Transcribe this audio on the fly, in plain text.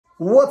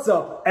What's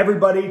up,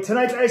 everybody?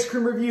 Tonight's ice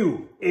cream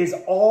review is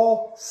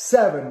all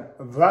 7,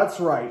 that's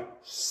right,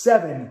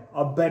 7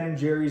 of Ben &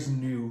 Jerry's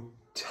new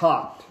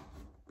topped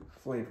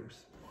flavors.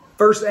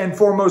 First and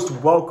foremost,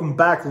 welcome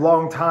back.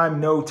 Long time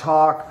no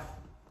talk.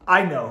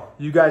 I know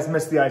you guys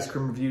missed the ice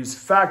cream reviews.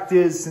 Fact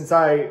is, since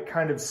I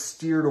kind of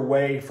steered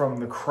away from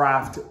the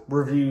craft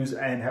reviews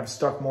and have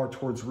stuck more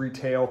towards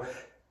retail,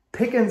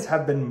 pickings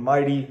have been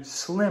mighty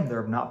slim.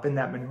 There have not been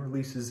that many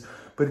releases,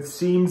 but it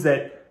seems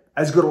that,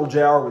 as good old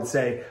JR would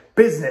say,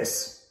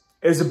 business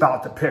is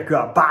about to pick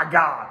up. By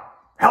God,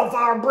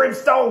 hellfire and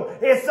brimstone,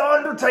 it's the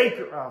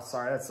Undertaker. Oh,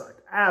 sorry, that's like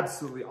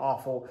absolutely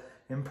awful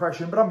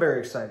impression, but I'm very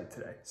excited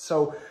today.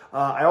 So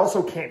I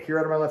also can't hear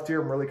out of my left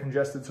ear. I'm really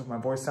congested, so if my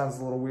voice sounds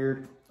a little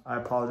weird, I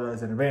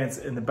apologize in advance.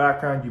 In the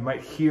background, you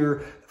might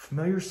hear the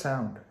familiar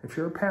sound. If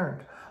you're a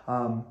parent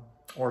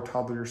or a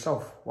toddler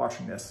yourself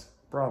watching this,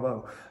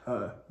 bravo.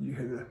 You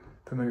hear the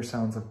familiar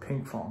sounds of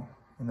Ping Fong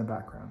in the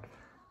background.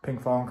 Ping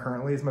Fong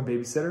currently is my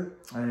babysitter,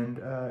 and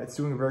it's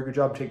doing a very good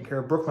job taking care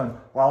of Brooklyn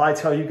while I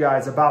tell you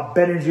guys about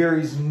Ben &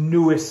 Jerry's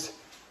newest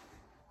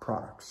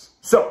products.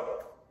 So,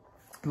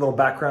 a little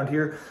background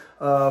here.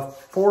 4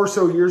 or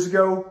so years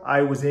ago,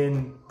 I was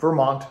in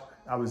Vermont.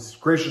 I was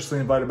graciously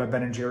invited by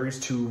Ben & Jerry's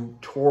to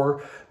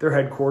tour their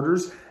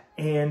headquarters,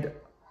 and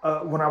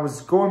when I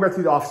was going back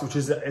through the office, which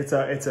is it's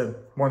a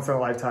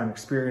once-in-a-lifetime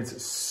experience,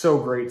 it's so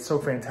great, so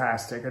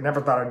fantastic. I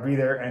never thought I'd be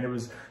there, and it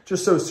was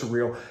just so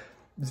surreal.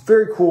 It's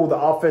very cool. The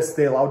office,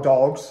 they allow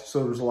dogs.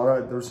 So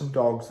there's some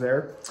dogs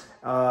there.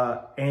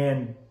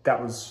 And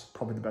that was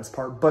probably the best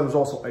part, but there's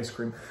also ice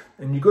cream.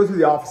 And you go through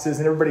the offices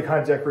and everybody kind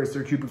of decorates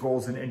their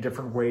cubicles in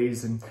different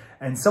ways.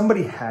 And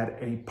somebody had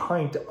a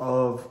pint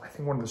of, I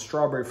think one of the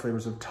strawberry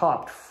flavors of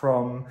Topped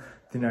from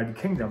the United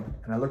Kingdom.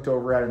 And I looked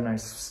over at it and I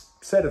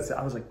said it.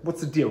 I was like,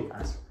 what's the deal,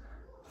 guys?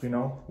 You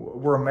know,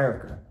 we're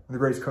America, the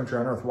greatest country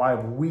on earth. Why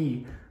have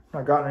we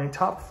not gotten any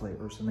Topped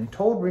flavors? And they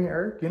told me,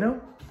 Eric, you know,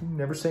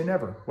 never say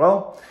never.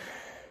 Well,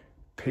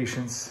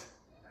 patience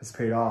has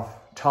paid off.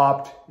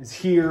 Topped is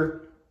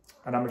here,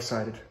 and I'm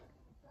excited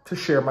to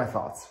share my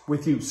thoughts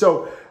with you.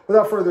 So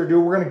without further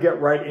ado, we're going to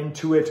get right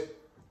into it.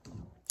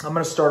 I'm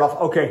going to start off.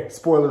 Okay,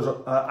 spoilers.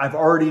 I've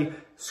already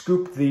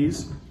scooped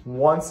these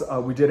once.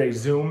 We did a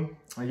Zoom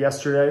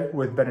yesterday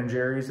with Ben &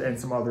 Jerry's and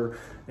some other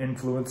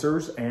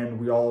influencers, and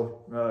we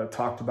all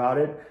talked about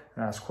it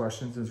and asked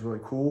questions. It was really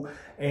cool.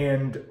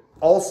 And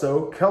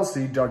also,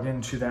 Kelsey dug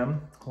into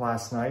them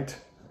last night,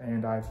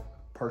 and I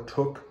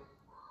partook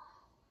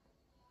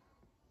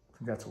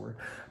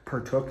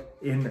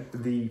in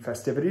the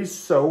festivities.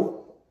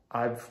 So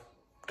I've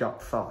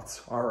got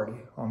thoughts already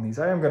on these.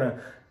 I am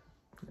gonna,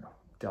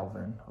 delve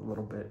in a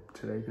little bit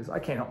today because I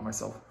can't help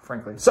myself,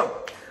 frankly.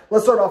 So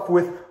let's start off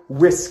with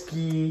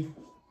Whiskey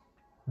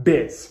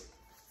Biz.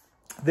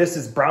 This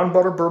is brown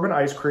butter bourbon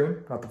ice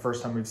cream. Not the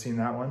first time we've seen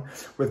that one.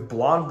 With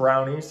blonde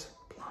brownies.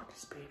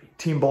 Blondies, baby.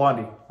 Team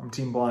Blondie. I'm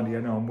Team Blondie. I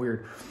know, I'm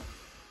weird.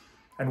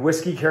 And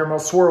whiskey caramel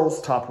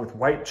swirls topped with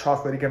white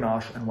chocolatey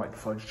ganache and white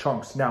fudge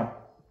chunks. Now,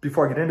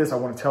 before I get into this, I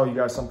want to tell you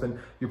guys something.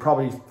 You're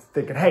probably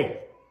thinking,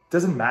 hey,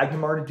 doesn't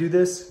Magnum already do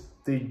this?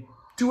 They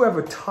do have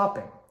a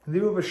topping. They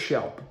do have a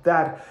shell, but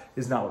that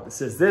is not what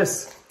this is.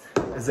 This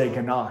is a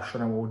ganache,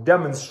 and I will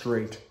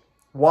demonstrate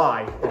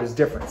why it is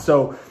different.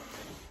 So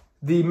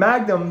the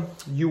Magnum,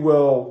 you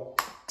will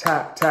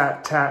tap,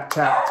 tap, tap,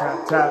 tap,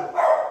 tap, tap.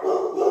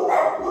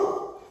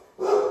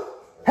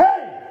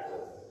 Hey,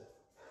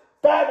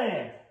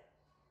 Batman,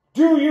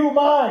 do you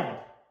mind?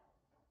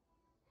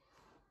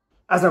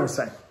 As I was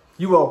saying,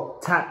 you will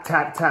tap,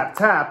 tap, tap,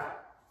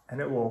 tap,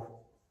 and it will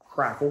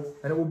crackle,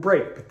 and it will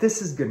break. But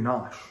this is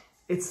ganache.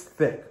 It's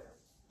thick.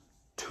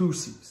 2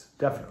 C's.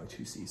 Definitely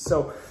 2 C's.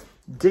 So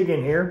dig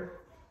in here.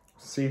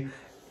 See,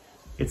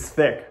 it's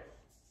thick.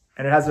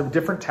 And it has a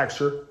different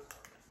texture.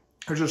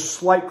 There's a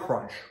slight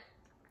crunch.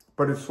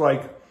 But it's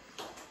like,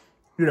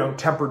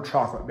 tempered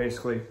chocolate,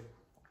 basically.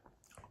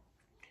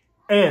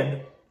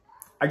 And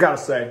I gotta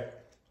say,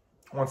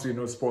 once again,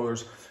 no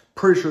spoilers,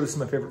 pretty sure this is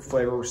my favorite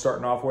flavor we're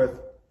starting off with.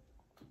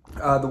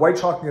 The white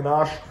chocolate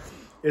ganache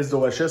is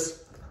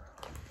delicious,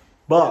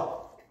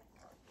 but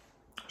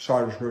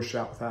sorry, I just grossed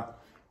out with that.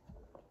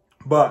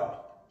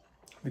 But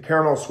the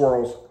caramel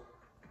swirls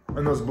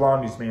and those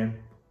blondies, man,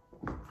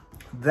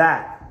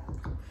 that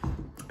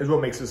is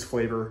what makes this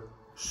flavor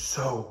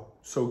so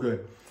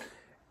good.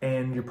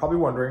 And you're probably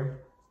wondering,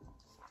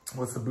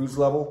 what's the booze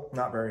level?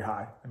 Not very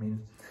high. I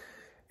mean,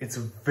 it's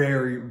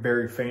very,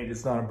 very faint.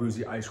 It's not a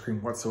boozy ice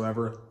cream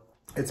whatsoever.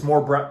 It's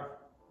more brown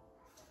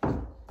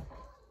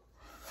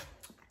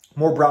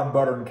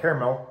butter and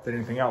caramel than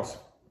anything else.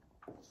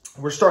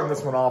 We're starting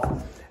this one off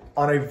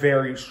on a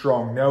very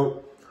strong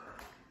note.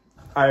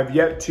 I have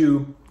yet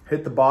to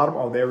hit the bottom.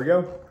 Oh, there we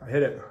go. I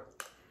hit it.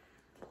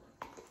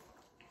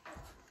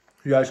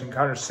 You guys can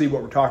kind of see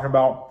what we're talking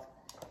about.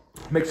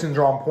 Mixings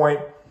are on point.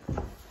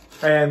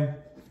 And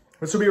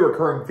this will be a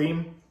recurring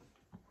theme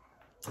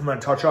I'm going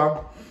to touch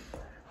on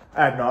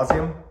ad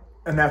nauseum.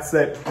 And that's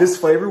that this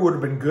flavor would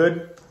have been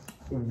good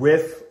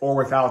with or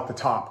without the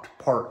topped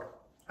part.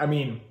 I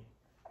mean,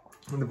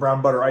 the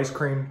brown butter ice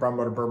cream, brown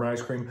butter bourbon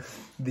ice cream,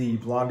 the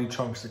blondie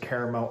chunks of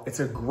caramel. It's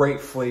a great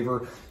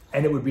flavor,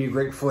 and it would be a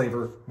great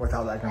flavor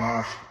without that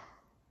ganache.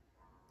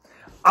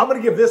 I'm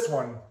gonna give this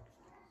one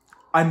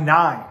a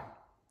 9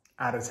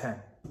 out of 10.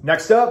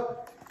 Next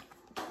up,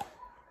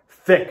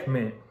 thick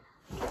mint.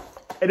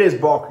 It is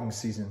bulking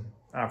season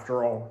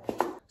after all.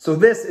 So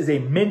this is a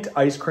mint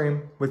ice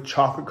cream with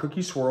chocolate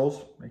cookie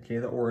swirls, aka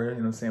the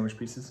Oreo, sandwich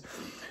pieces.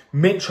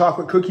 Mint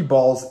chocolate cookie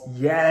balls,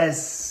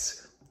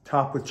 yes,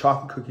 topped with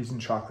chocolate cookies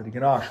and chocolatey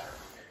ganache.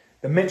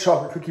 The mint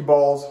chocolate cookie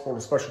balls hold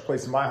a special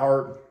place in my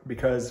heart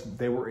because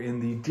they were in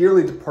the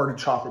dearly departed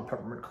chocolate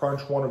peppermint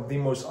crunch, one of the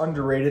most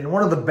underrated and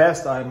one of the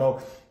best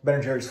IMO Ben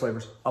 & Jerry's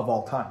flavors of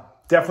all time.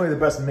 Definitely the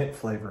best mint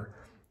flavor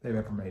they've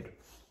ever made.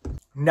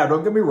 Now,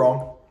 don't get me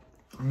wrong,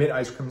 mint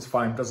ice cream is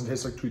fine, doesn't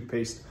taste like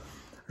toothpaste.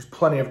 There's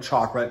plenty of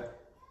chocolate,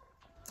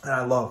 and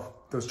I love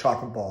those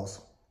chocolate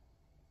balls.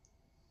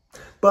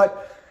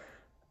 But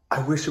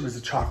I wish it was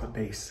a chocolate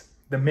base.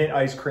 The mint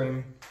ice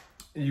cream,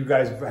 you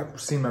guys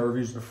have seen my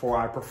reviews before.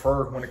 I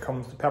prefer, when it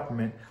comes to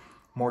peppermint,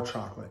 more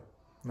chocolate,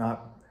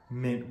 not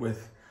mint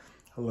with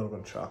a little bit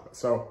of chocolate.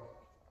 So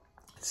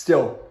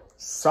still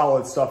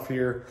solid stuff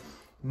here.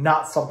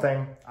 Not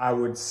something I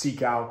would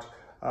seek out.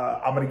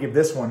 I'm gonna give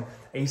this one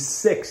a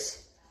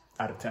 6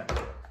 out of 10.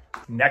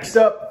 Next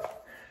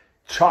up,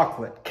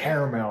 chocolate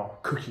caramel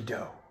cookie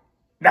dough.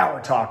 Now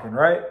we're talking,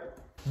 right?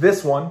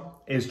 This one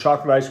is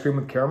chocolate ice cream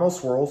with caramel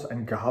swirls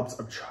and gobs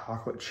of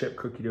chocolate chip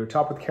cookie dough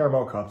topped with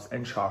caramel cups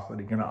and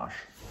chocolatey ganache.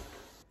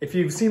 If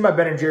you've seen my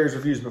Ben & Jerry's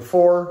reviews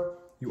before,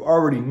 you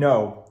already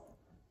know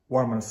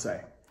what I'm gonna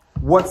say.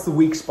 What's the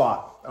weak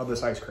spot of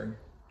this ice cream?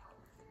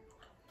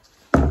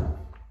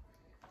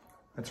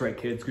 That's right,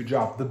 kids, good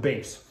job, the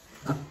base.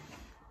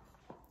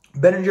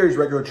 Ben & Jerry's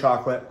regular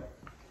chocolate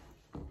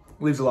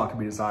leaves a lot to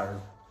be desired.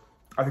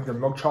 I think their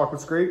milk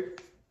chocolate's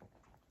great,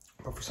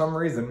 but for some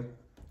reason,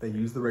 they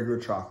use the regular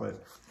chocolate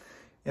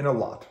in a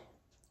lot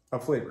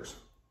of flavors.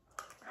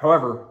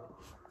 However,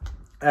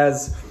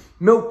 as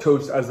milk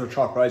toast as their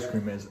chocolate ice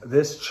cream is,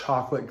 this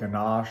chocolate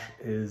ganache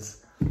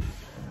is,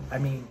 I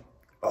mean,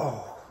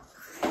 oh,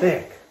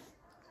 thick.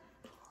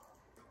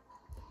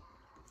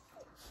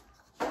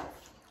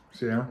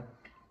 See there?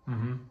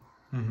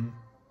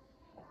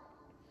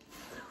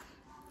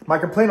 My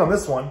complaint on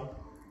this one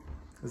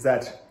is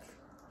that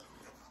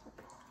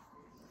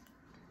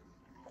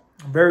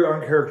very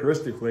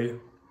uncharacteristically,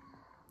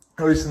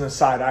 at least in the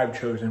side I've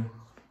chosen,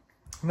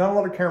 not a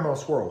lot of caramel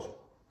swirls.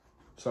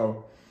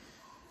 So,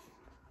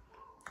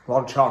 a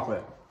lot of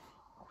chocolate.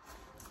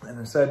 And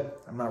I said,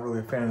 I'm not really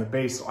a fan of the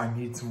base, so I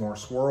need some more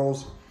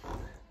swirls.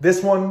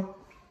 This one,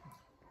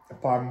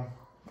 if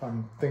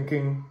I'm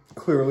thinking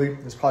clearly,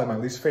 is probably my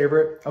least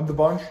favorite of the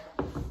bunch.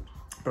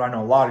 But I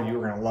know a lot of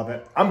you are gonna love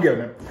it. I'm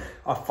giving it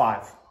a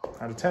 5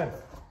 out of 10.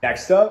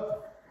 Next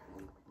up,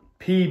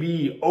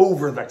 PB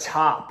over the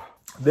top.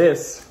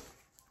 This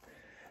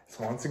is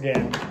once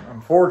again,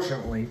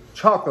 unfortunately,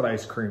 chocolate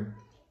ice cream.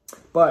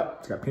 But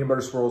it's got peanut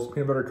butter swirls,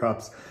 peanut butter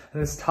cups,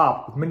 and it's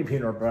topped with mini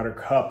peanut butter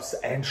cups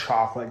and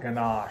chocolate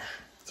ganache.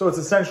 So it's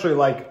essentially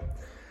like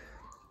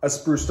a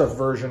spruced up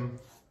version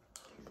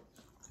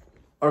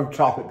of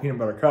chocolate peanut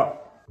butter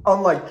cup.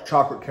 Unlike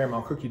chocolate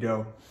caramel cookie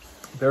dough,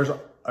 there's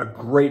a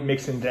great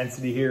mix in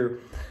density here.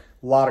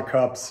 A lot of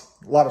cups,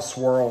 a lot of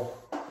swirl.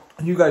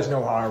 And you guys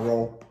know how I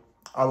roll.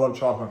 I love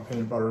chocolate and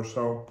peanut butter,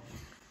 so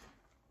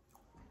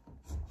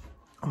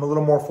I'm a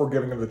little more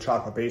forgiving of the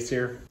chocolate base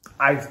here.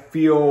 I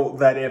feel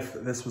that if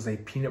this was a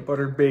peanut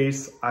butter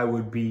base, I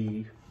would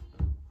be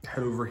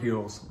head over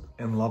heels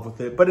in love with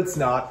it, but it's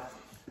not.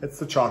 It's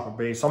the chocolate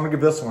base. So I'm gonna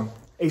give this one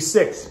a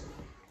 6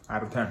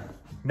 out of 10.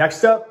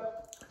 Next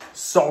up,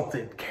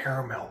 salted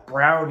caramel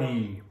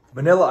brownie.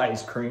 Vanilla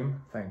ice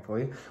cream,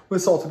 thankfully,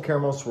 with salted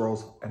caramel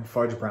swirls and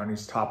fudge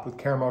brownies topped with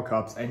caramel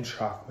cups and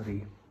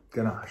chocolatey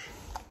ganache.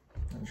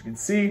 As you can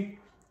see,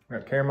 we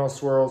got caramel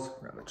swirls,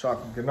 we got the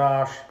chocolate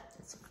ganache,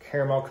 some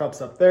caramel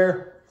cups up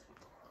there.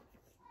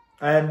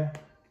 And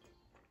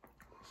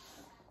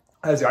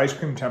as the ice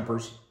cream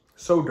tempers,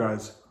 so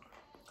does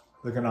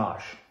the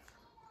ganache.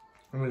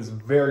 And it is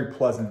very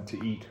pleasant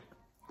to eat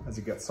as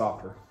it gets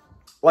softer.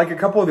 Like a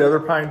couple of the other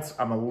pints,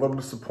 I'm a little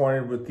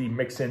disappointed with the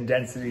mix-in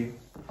density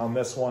on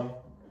this one.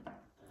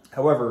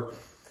 However,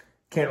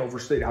 can't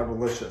overstate how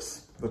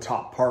delicious the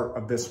top part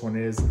of this one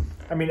is.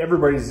 I mean,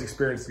 everybody's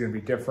experience is gonna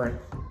be different,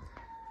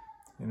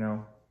 you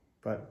know,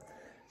 but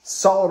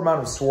solid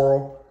amount of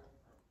swirl.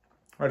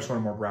 I just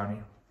want more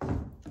brownie.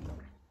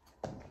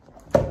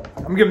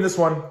 I'm giving this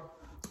one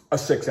a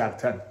 6 out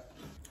of 10.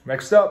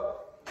 Next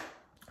up,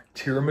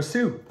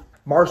 tiramisu.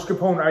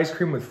 Mascarpone ice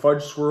cream with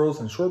fudge swirls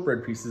and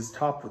shortbread pieces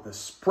topped with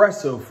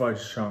espresso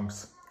fudge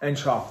chunks and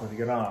chocolatey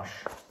ganache.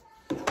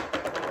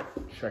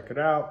 Check it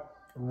out.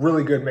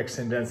 Really good mix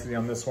in density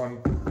on this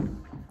one.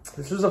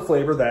 This is a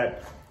flavor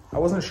that I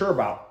wasn't sure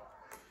about.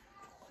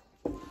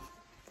 I'm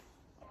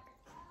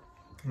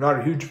not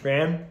a huge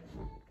fan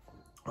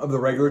of the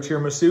regular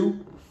tiramisu,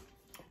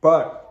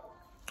 but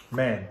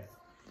man,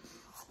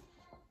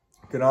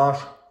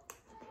 ganache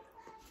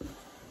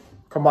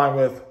combined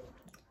with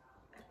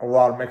a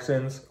lot of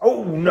mix-ins.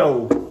 Oh,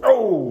 no.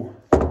 Oh.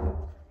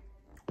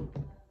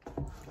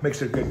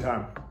 Makes it a good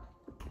time.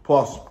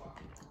 Plus,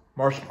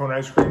 mascarpone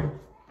ice cream.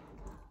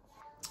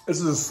 This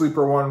is a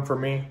sleeper one for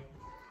me.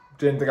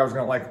 Didn't think I was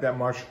going to like it that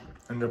much.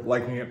 Ended up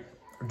liking it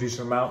a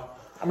decent amount.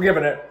 I'm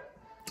giving it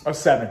a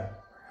 7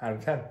 out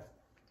of 10.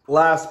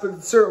 Last,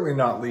 but certainly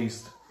not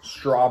least,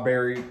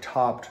 strawberry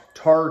topped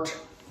tart.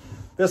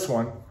 This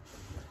one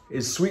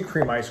is sweet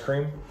cream ice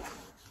cream.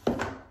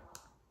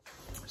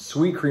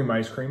 Sweet cream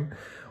ice cream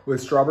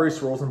with strawberry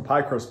swirls and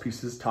pie crust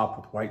pieces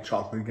topped with white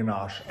chocolate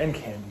ganache and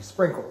candy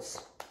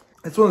sprinkles.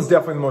 This one's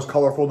definitely the most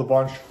colorful of the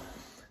bunch.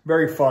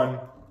 Very fun.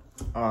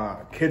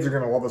 Kids are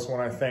gonna love this one,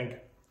 I think.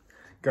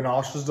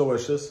 Ganache is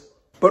delicious.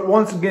 But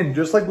once again,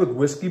 just like with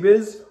Whiskey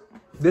Biz,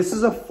 this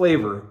is a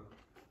flavor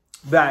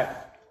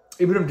that,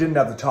 even if it didn't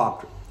have the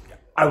top,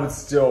 I would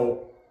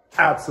still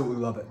absolutely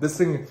love it. This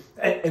thing,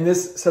 and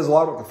this says a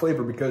lot about the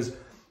flavor because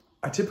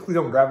I typically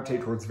don't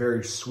gravitate towards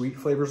very sweet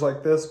flavors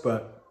like this,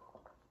 but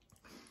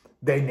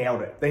they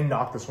nailed it. They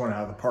knocked this one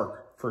out of the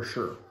park, for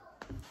sure.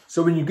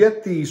 So when you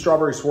get the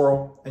strawberry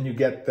swirl and you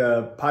get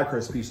the pie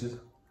crust pieces,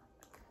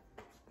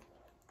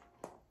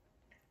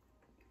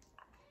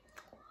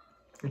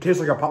 it tastes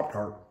like a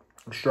Pop-Tart,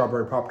 a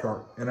strawberry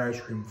Pop-Tart in ice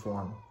cream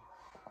form.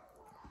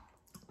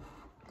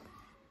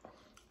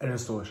 And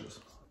it's delicious.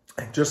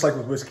 And just like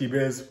with Whiskey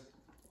Biz,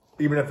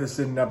 even if this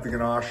didn't have the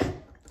ganache,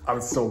 I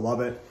would still love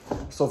it. I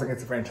still think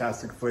it's a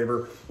fantastic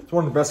flavor. It's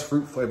one of the best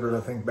fruit flavors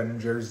I think Ben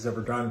 & Jerry's has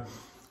ever done.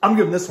 I'm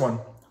giving this one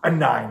a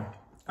 9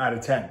 out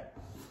of 10.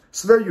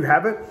 So there you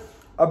have it,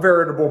 a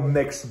veritable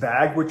mixed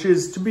bag, which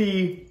is to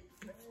be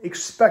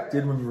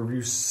expected when you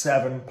review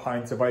 7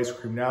 pints of ice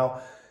cream.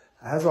 Now,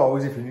 as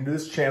always, if you're new to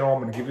this channel,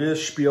 I'm gonna give you the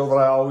spiel that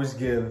I always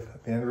give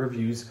at the end of the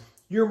reviews.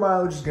 Your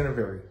mileage is gonna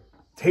vary.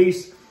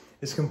 Taste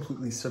is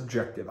completely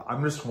subjective.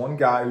 I'm just one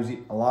guy who's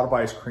eaten a lot of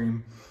ice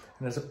cream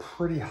and has a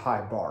pretty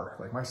high bar.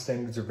 Like, my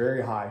standards are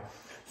very high.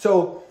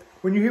 So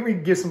when you hear me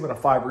give something a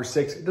 5 or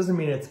 6, it doesn't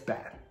mean it's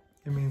bad.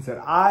 It means that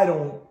I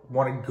don't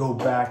want to go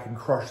back and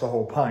crush the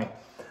whole pint.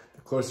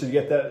 The closer you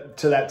get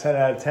to that 10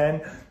 out of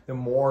 10, the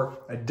more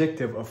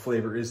addictive a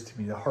flavor is to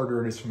me, the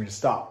harder it is for me to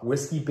stop.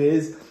 Whiskey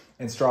Biz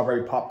and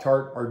Strawberry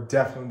Pop-Tart are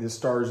definitely the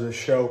stars of the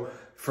show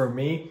for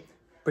me,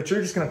 but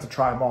you're just gonna have to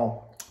try them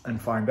all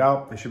and find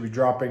out. They should be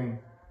dropping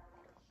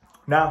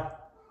now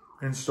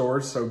in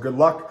stores, so good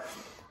luck.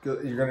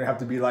 You're gonna have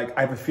to be like,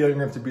 I have a feeling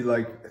you're gonna have to be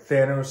like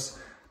Thanos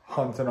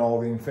hunting all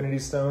the Infinity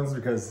Stones,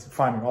 because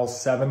finding all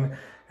 7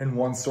 in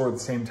one store at the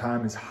same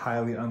time is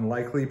highly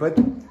unlikely, but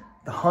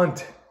the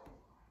hunt,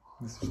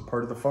 this is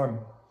part of the fun.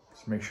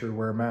 Just make sure to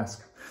wear a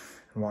mask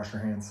and wash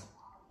your hands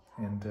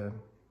and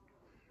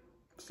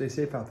stay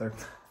safe out there.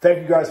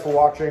 Thank you guys for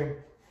watching.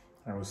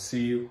 I will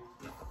see you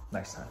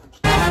next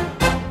time.